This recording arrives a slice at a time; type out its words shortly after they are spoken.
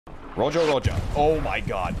Roger, Roger. Oh my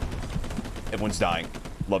god. Everyone's dying.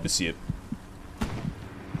 Love to see it.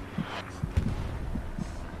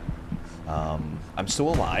 I'm still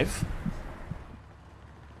alive.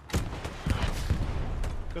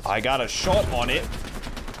 I got a shot on it.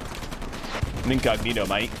 I'm incognito,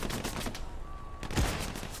 mate.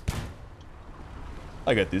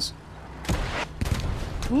 I got this.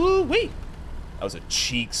 Woo-wee. That was a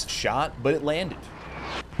cheeks shot, but it landed.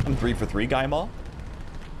 I'm 3 for 3, Guy Maw.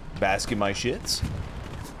 Basking my shits.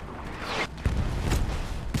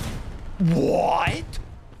 What?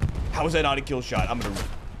 How was that not a kill shot? I'm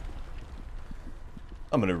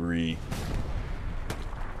gonna re.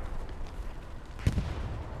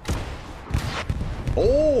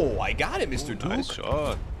 Oh, I got it, Mr. Duke. Nice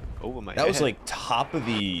shot. Over my head. That was like top of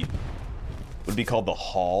the, would it be called the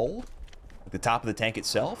hull? Like the top of the tank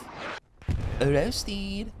itself?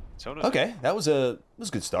 Roasted. Okay, that was a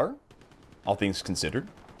good start. All things considered.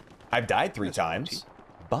 I've died 3 times,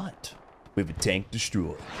 but we have a tank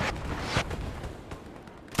destroyed.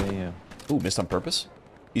 Damn. Ooh, missed on purpose.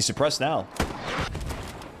 He's suppressed now.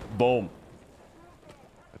 Boom.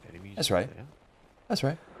 That's right. That's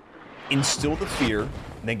right. Instill the fear, and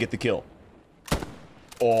then get the kill.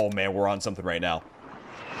 Oh man, we're on something right now.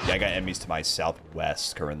 Yeah, I got enemies to my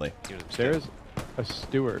southwest currently. There's a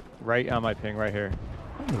Stewart right on my ping right here.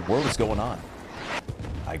 What in the world is going on?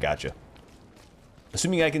 I gotcha.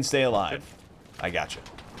 Assuming I can stay alive. I gotcha.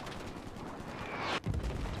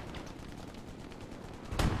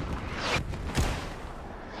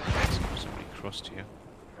 Somebody crossed here.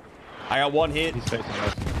 I got 1 hit. He's facing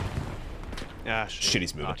us. Ah, shit,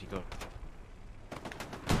 he's moving. Marty got.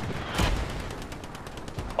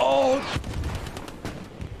 Oh!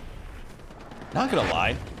 Not gonna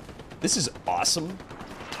lie. This is awesome,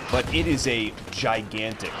 but it is a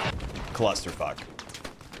gigantic clusterfuck.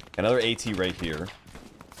 Another AT right here.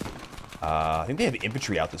 I think they have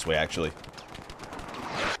infantry out this way, actually.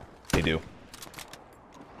 They do.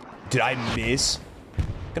 Did I miss?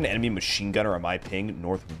 Got an enemy machine gunner on my ping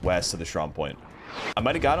northwest of the strong point. I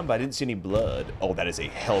might have got him, but I didn't see any blood. Oh, that is a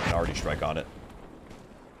hell of an arty strike on it.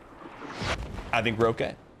 I think we're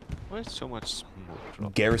okay. Why is so much smoke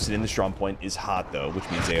drop? Garrison in the strong point is hot, though, which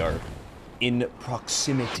means they are in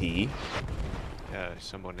proximity. Yeah, there's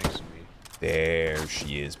someone next to me. There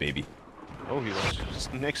she is, baby. Oh, he was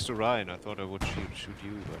just next to Ryan. I thought I would shoot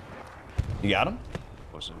you, but... You got him?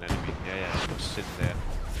 Was an enemy. Yeah, he was sitting there.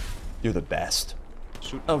 You're the best.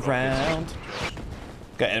 Shooting around.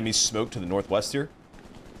 Got enemies smoked to the northwest here.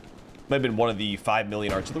 Might have been one of the 5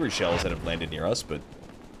 million artillery shells that have landed near us, but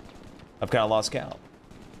I've kind of lost count.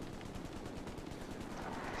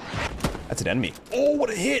 That's an enemy. Oh, what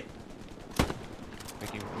a hit!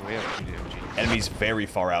 Making way up to the MG. Enemies very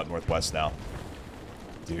far out northwest now.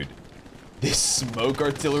 Dude, this smoke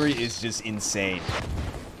artillery is just insane.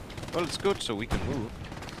 Well, it's good, so we can move.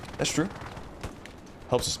 That's true.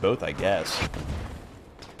 Helps us both, I guess.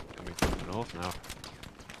 Coming from the north now.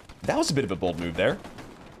 That was a bit of a bold move there.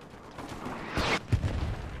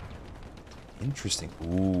 Interesting.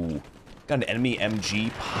 Ooh. Got an enemy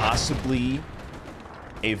MG, possibly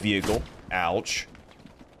a vehicle. Ouch.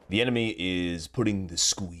 The enemy is putting the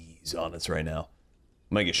squeeze on us right now.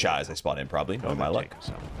 I'm gonna get shot as I spawn in, probably. Knowing my luck.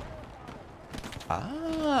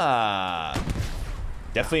 Ah.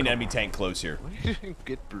 Definitely an enemy tank close here. Why do you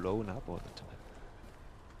get blown up all the time?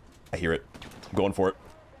 I hear it. I'm going for it.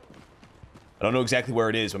 I don't know exactly where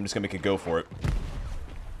it is, but I'm just gonna make a go for it.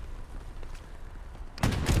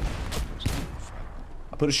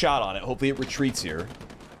 I put a shot on it. Hopefully it retreats here.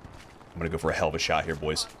 I'm gonna go for a hell of a shot here,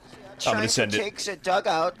 boys. I'm gonna send it. Takes a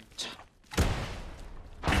dugout.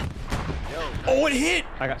 Oh, it hit!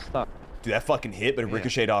 I got stuck. Dude, that fucking hit, but it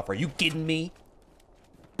ricocheted off. Are you kidding me?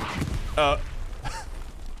 I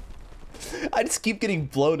just keep getting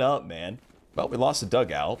blown up, man. Well, we lost the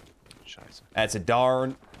dugout. Scheiße. That's a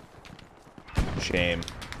darn shame.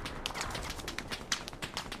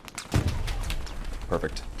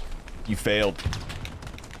 Perfect. You failed.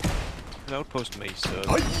 An outpost mace.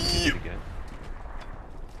 Hi-ya! Again.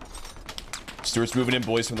 Stuart's moving in,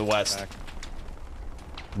 boys, from the west. Back.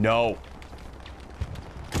 No.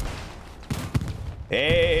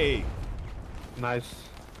 Hey! Nice.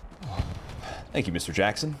 Thank you, Mr.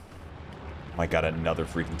 Jackson. My god, another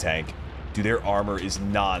freaking tank. Dude, their armor is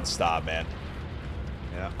non-stop, man.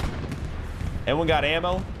 Yeah. Anyone got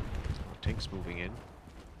ammo? Tanks moving in.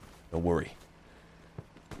 Don't worry.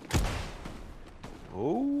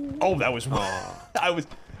 Oh. Oh, that was... I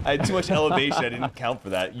had too much elevation. I didn't count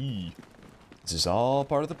for that. Eee. This is all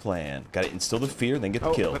part of the plan. Gotta instill the fear, then get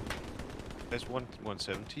the kill. There's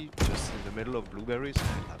 170 just in the middle of blueberries.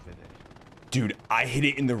 I love it. Dude, I hit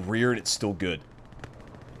it in the rear and it's still good.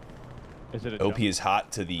 Is it a OP jump? is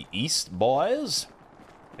hot to the east, boys.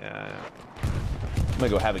 Yeah. I'm gonna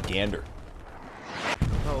go have a gander.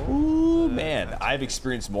 Oh. Ooh, man. I've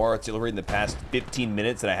experienced more artillery in the past 15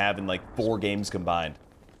 minutes than I have in like 4 games combined.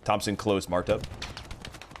 Thompson close, marked up.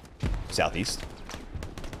 Southeast.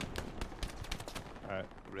 Alright.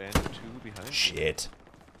 Ran 2 behind. Shit.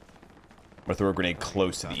 I'm gonna throw a grenade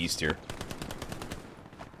close to the east here.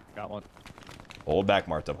 Got one. Hold back,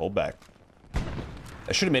 marked up. Hold back.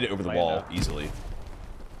 I should have made it over the Playing wall up. easily.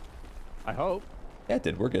 I hope. Yeah, it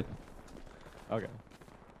did. We're good. Okay.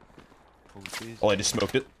 Oh, I just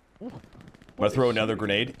smoked it. I'm gonna throw another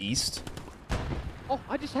grenade east. Oh,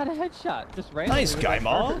 I just had a headshot. Just randomly. Nice with guy,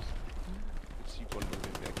 my Ma. first. See one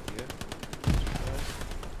moving back here.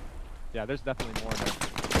 Yeah, there's definitely more in there.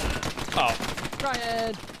 Oh,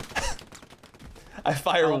 Ryan! I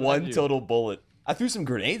fire How did one you? total bullet. I threw some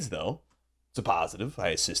grenades though. It's a positive. I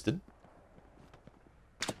assisted.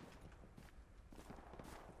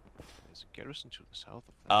 There's a garrison to the south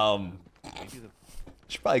of that. Maybe the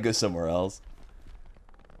Should probably go somewhere else.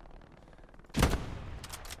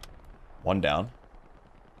 One down.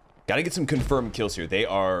 Gotta get some confirmed kills here. They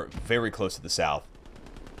are very close to the south.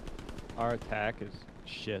 Our attack is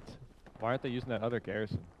shit. Why aren't they using that other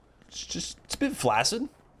garrison? It's a bit flaccid.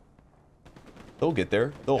 They'll get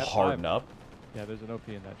there. They'll That's harden fine. up. Yeah, there's an OP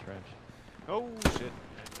in that trench. Oh shit!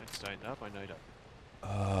 I signed up. I night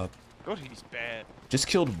up. God, he's bad. Just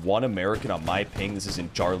killed one American on my ping. This is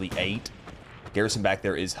in Charlie 8. Garrison back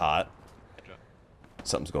there is hot.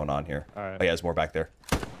 Something's going on here. All right. Oh yeah, there's more back there.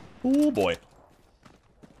 Oh boy.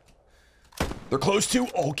 They're close to.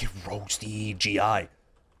 Oh, get roasty. GI. They're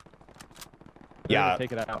Yeah. gonna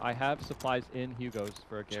take it out. I have supplies in Hugo's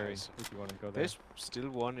for a Gary Jeez. if you want to go there. There's still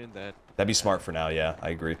one in that. That'd be smart for now. Yeah, I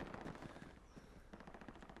agree.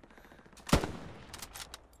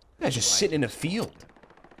 Yeah, just sitting in a field.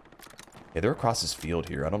 Yeah, they're across this field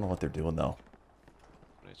here. I don't know what they're doing though.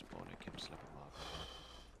 When I spawn, I can slap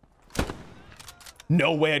him off.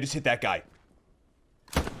 No way! I just hit that guy.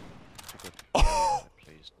 Oh.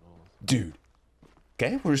 Placed north. Dude.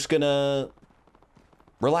 Okay, we're just gonna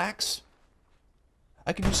relax.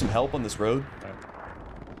 I can use some help on this road. Alright.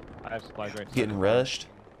 I have supplies right. Getting rushed.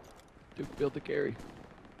 Dude, build the Gary.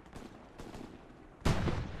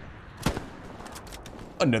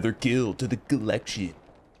 Another kill to the collection.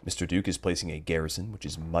 Mr. Duke is placing a garrison, which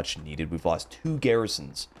is much needed. We've lost 2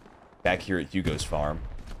 garrisons back here at Hugo's farm.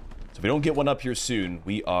 So if we don't get one up here soon,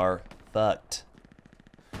 we are fucked.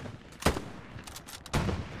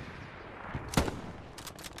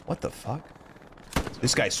 What the fuck?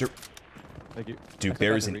 This guy, sir. Thank you. Duke,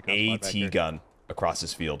 there is an AT gun across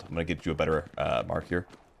this field. I'm gonna get you a better mark here.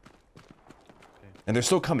 And they're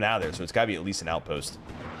still coming out of there, so it's gotta be at least an outpost.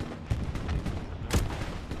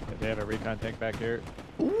 They have a recon tank back here.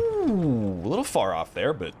 Ooh, a little far off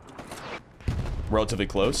there, but relatively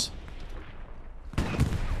close.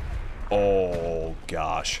 Oh,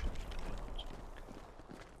 gosh.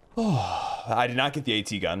 Oh, I did not get the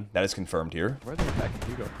AT gun. That is confirmed here. Where are they attacking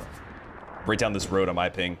Hugo from? Right down this road on my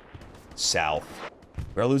ping. South.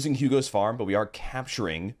 We are losing Hugo's farm, but we are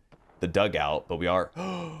capturing the dugout, but we are...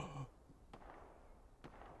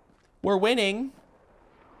 We're winning.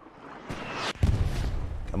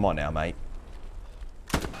 Come on now, mate.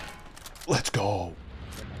 Let's go.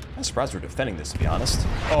 I'm surprised we're defending this, to be honest.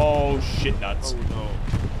 Oh, shit nuts. Oh no.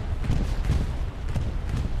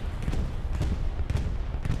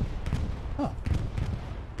 Huh.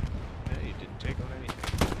 Yeah, he didn't take on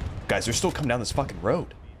anything. Guys, they're still coming down this fucking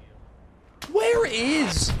road. Where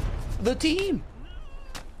is the team?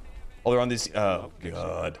 Oh, they're on this... Oh,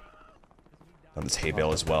 God. On this hay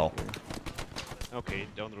bale as well. Okay,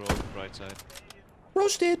 down the road, right side.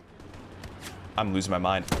 Roasted. I'm losing my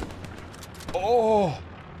mind. Oh,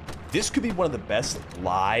 this could be one of the best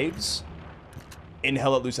lives in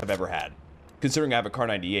Hell Let Loose I've ever had. Considering I have a Car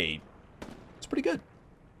 98, it's pretty good.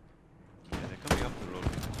 Yeah, they're coming up the road.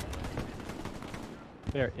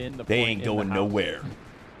 They're in the. They point ain't in the going house. nowhere.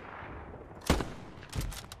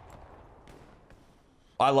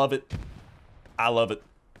 I love it. I love it.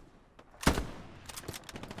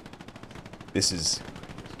 This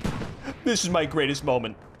is my greatest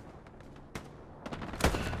moment.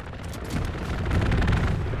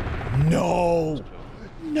 No!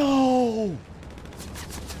 No!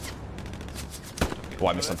 Oh,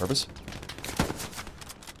 I missed on purpose.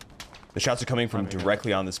 The shots are coming from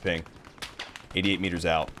directly on this ping. 88 meters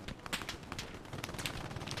out.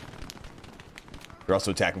 They're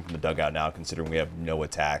also attacking from the dugout now, considering we have no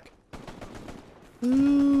attack.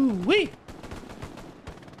 Ooh-wee!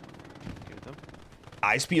 Get them.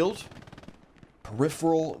 Eyes peeled.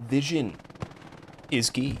 peripheral vision is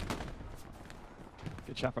key.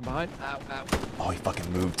 Get shot from behind. Ow, ow. Oh, he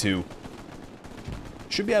fucking moved too.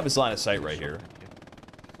 Should be out of his line of sight right here.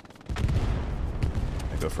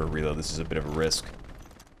 I go for a reload. This is a bit of a risk.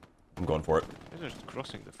 I'm going for it. They're just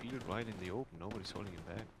crossing the field right in the open. Nobody's holding him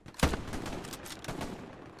back.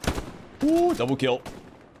 Ooh, double kill.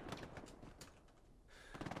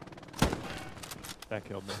 That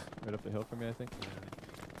killed me. Right up the hill from me, I think.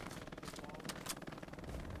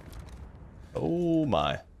 Oh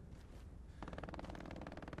my.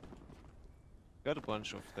 Got a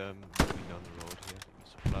bunch of them moving down the road here.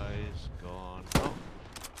 Supplies gone. Oh,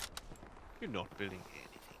 you're not building anything.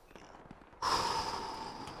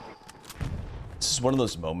 This is one of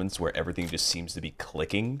those moments where everything just seems to be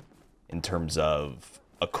clicking in terms of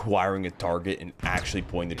acquiring a target and actually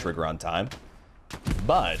pulling the trigger on time.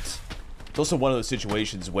 But it's also one of those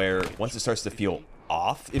situations where once it starts to feel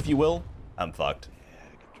off, if you will, I'm fucked.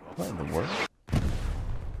 What in the world?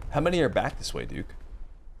 How many are back this way, Duke?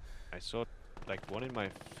 I saw like one in my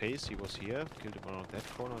face. He was here. Killed him around that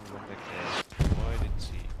corner and went back there. Oh, I didn't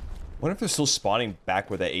see. Wonder if they're still spawning back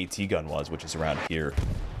where that AT gun was, which is around here.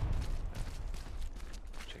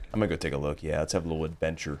 I'm gonna go take a look. Yeah, let's have a little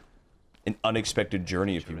adventure. An unexpected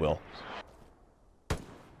journey, if you will.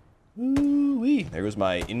 Ooh-wee. There goes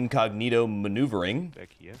my incognito maneuvering.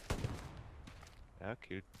 Back here. Yeah,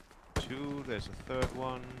 killed two. There's a third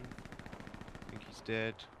one. I think he's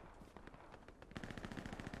dead.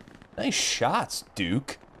 Nice shots,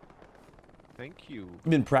 Duke. Thank you. You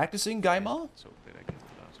been practicing, Gaima? So did I get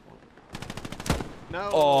the last one? No.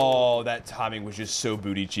 Oh, that timing was just so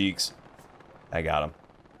booty cheeks. I got him.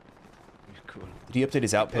 Cool. Did he update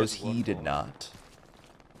his outpost? There's one He did more. not.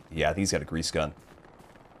 Yeah, I think he's got a grease gun.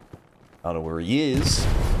 I don't know where he is.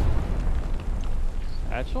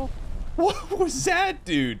 Satchel? What was that,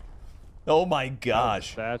 dude? Oh my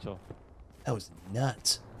gosh. Satchel. That was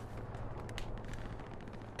nuts.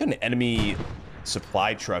 Got an enemy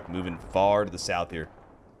supply truck moving far to the south here.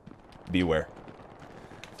 Be aware.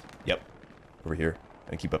 Yep. Over here.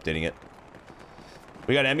 Gonna keep updating it.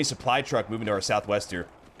 We got an enemy supply truck moving to our southwest here.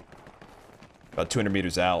 About 200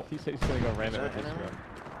 meters out. He said he's gonna go ram it with his gun.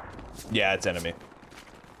 Yeah, it's enemy.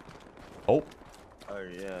 Oh. Oh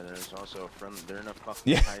yeah, there's also from they're in a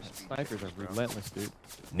fucking Yeah. high speed. Snipers are relentless, dude.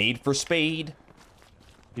 Need for speed.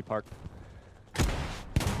 He parked.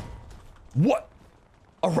 What?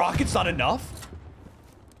 A rocket's not enough?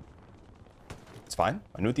 It's fine.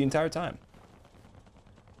 I knew it the entire time.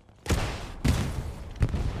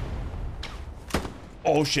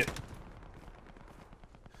 Oh shit.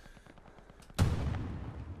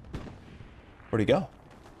 Where'd he go?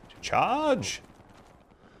 Charge.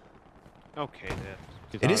 Okay,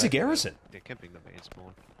 there. It is a garrison. They're camping the main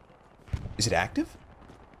spawn. Is it active?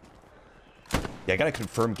 Yeah, I got a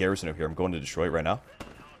confirmed garrison over here. I'm going to destroy it right now.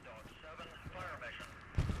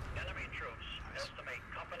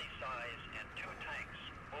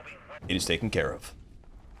 It is taken care of.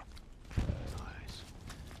 Nice.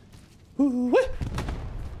 Ooh,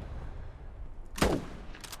 oh.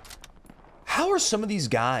 How are some of these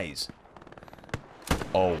guys?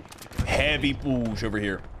 Oh, heavy push over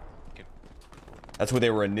here. Okay. That's where they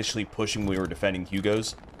were initially pushing when we were defending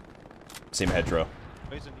Hugo's. Same hedgerow.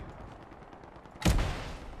 Where's the new?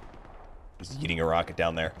 He's eating a rocket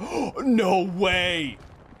down there. No way!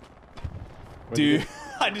 Dude,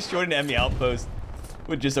 I destroyed an enemy outpost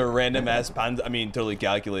with just a random ass Panzer. I mean, totally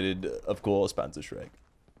calculated, of course, Panzer Shrek.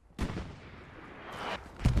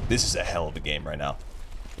 This is a hell of a game right now.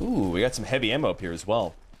 Ooh, we got some heavy ammo up here as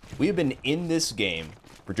well. We have been in this game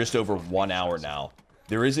for just over 1 hour now.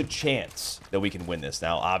 There is a chance that we can win this.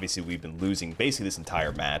 Now, obviously, we've been losing basically this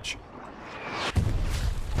entire match.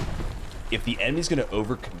 If the enemy's going to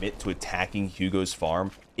overcommit to attacking Hugo's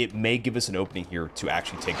farm, it may give us an opening here to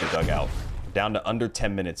actually take the dugout. We're down to under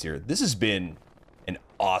 10 minutes here. This has been an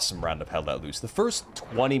awesome round of Hell Let Loose. The first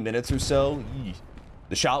 20 minutes or so,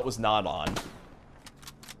 the shot was not on.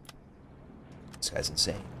 This guy's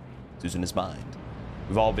insane. He's losing his mind.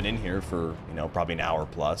 We've all been in here for, you know, probably an hour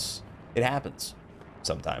plus. It happens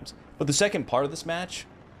sometimes. But the second part of this match,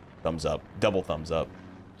 thumbs up. Double thumbs up.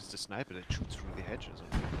 It's the sniper that shoots through the hedges.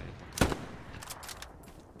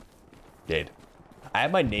 Did. I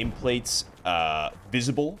have my nameplates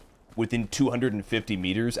visible within 250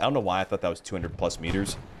 meters. I don't know why I thought that was 200 plus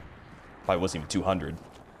meters. Probably wasn't even 200.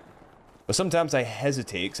 But sometimes I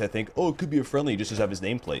hesitate because I think, oh, it could be a friendly. He just doesn't have his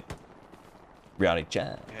nameplate. Reality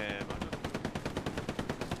chat. Yeah,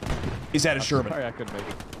 Is that a Sherman? Sorry, I couldn't make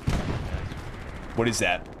it. What is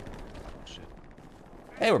that? shit.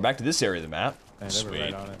 Hey, we're back to this area of the map. Man, they were Sweet.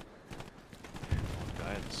 right on it.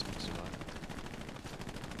 Guy that sneaks around.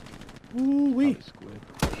 Ooh-wee. Probably squid.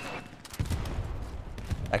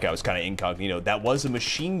 That guy was kind of incognito. That was a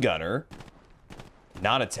machine gunner,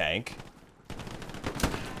 not a tank.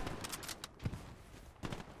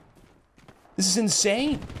 This is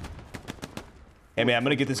insane. Hey man, I'm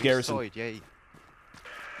gonna get this garrison. Yay.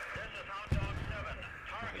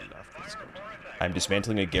 I'm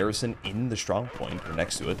dismantling a garrison in the strong point, or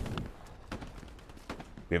next to it.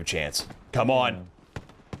 We have a chance. Come on.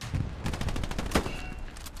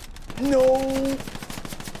 No.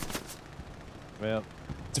 Well,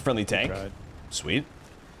 It's a friendly tank. tried. Sweet.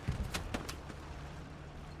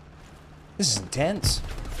 This is intense.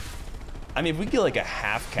 I mean, if we get like a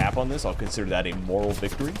half cap on this, I'll consider that a moral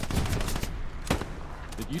victory.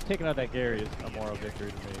 Dude, you taking out that Gary is a moral victory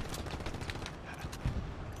to me.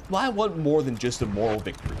 Well, I want more than just a moral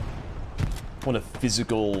victory. I want a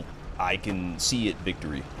physical, I can see it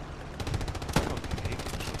victory.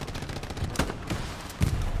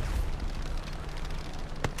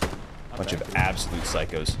 Bunch of absolute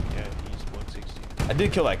psychos. Yeah, he's 160. I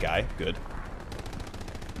did kill that guy. Good.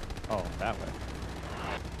 Oh, that way.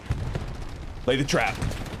 Lay the trap.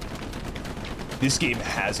 This game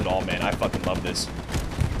has it all, man. I fucking love this.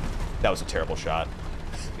 That was a terrible shot.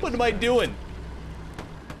 What am I doing?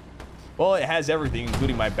 Well, it has everything,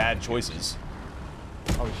 including my bad choices.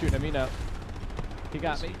 Oh, he's shooting at me now. He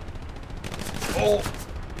got me. Oh!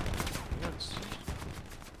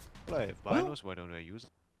 Well, I have binos, why don't I use it?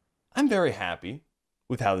 I'm very happy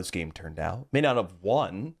with how this game turned out. May not have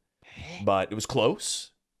won, but it was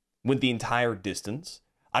close. Went the entire distance.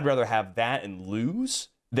 I'd rather have that and lose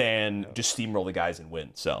than just steamroll the guys and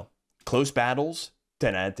win. So, close battles,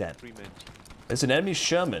 10 out of 10. There's an enemy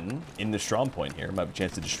Sherman in the strong point here. Might have a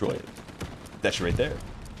chance to destroy it. That's right there.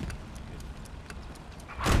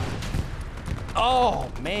 Oh,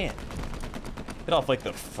 man. Hit off like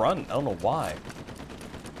the front. I don't know why.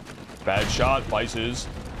 Bad shot, Vices.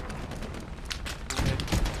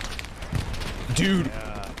 Dude.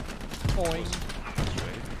 Boing.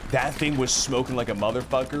 That thing was smoking like a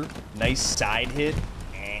motherfucker. Nice side hit.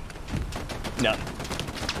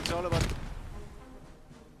 Nothing. It's all about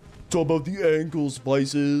It's all about the ankles,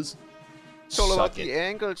 Vices. It's all about Suck it. the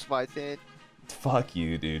angles, my thing. Fuck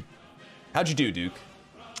you, dude. How'd you do, Duke?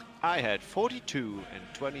 I had 42 and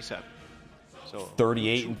 27. So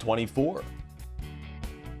 38 and 24.